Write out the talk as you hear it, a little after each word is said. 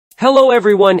Hello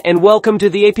everyone and welcome to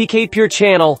the APK Pure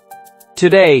channel.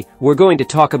 Today, we're going to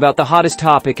talk about the hottest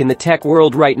topic in the tech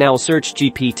world right now, Search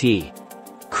GPT.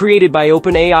 Created by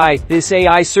OpenAI, this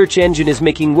AI search engine is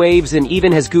making waves and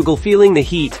even has Google feeling the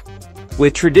heat.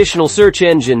 With traditional search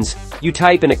engines, you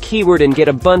type in a keyword and get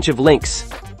a bunch of links.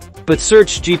 But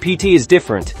Search GPT is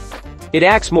different. It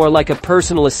acts more like a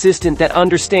personal assistant that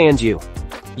understands you.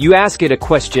 You ask it a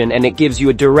question and it gives you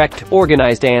a direct,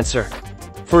 organized answer.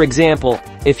 For example,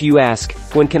 if you ask,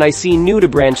 when can I see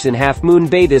nudibranchs in Half Moon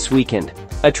Bay this weekend?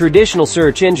 A traditional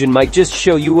search engine might just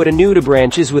show you what a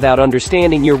nudibranch is without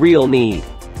understanding your real need.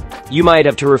 You might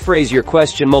have to rephrase your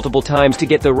question multiple times to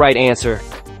get the right answer.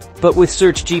 But with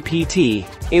Search GPT,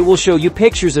 it will show you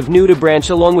pictures of nudibranch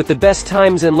along with the best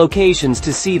times and locations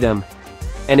to see them.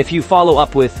 And if you follow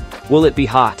up with, will it be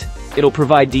hot? It'll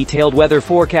provide detailed weather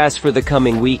forecasts for the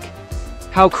coming week.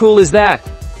 How cool is that?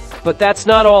 But that's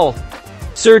not all.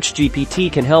 Search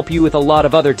GPT can help you with a lot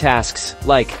of other tasks,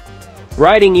 like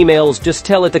writing emails. Just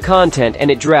tell it the content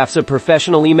and it drafts a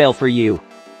professional email for you.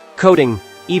 Coding,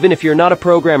 even if you're not a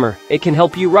programmer, it can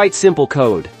help you write simple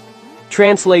code.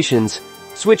 Translations,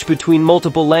 switch between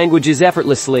multiple languages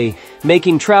effortlessly,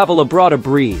 making travel abroad a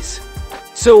breeze.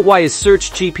 So why is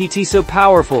Search GPT so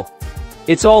powerful?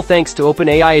 It's all thanks to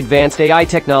OpenAI advanced AI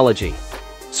technology.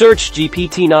 Search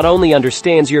GPT not only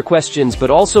understands your questions but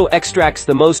also extracts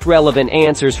the most relevant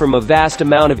answers from a vast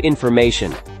amount of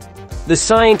information. The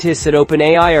scientists at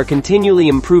OpenAI are continually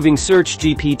improving Search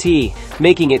GPT,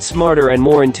 making it smarter and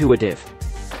more intuitive.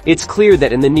 It's clear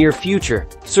that in the near future,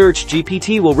 Search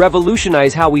GPT will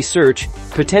revolutionize how we search,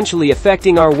 potentially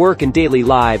affecting our work and daily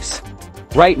lives.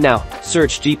 Right now,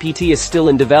 Search GPT is still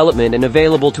in development and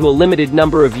available to a limited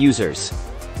number of users.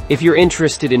 If you're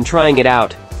interested in trying it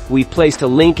out, we've placed a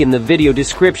link in the video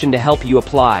description to help you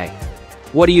apply.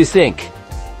 What do you think?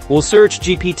 Will Search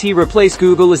GPT replace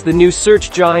Google as the new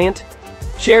search giant?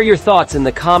 Share your thoughts in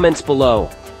the comments below.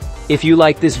 If you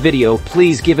like this video,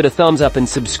 please give it a thumbs up and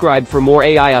subscribe for more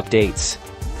AI updates.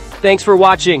 Thanks for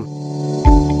watching.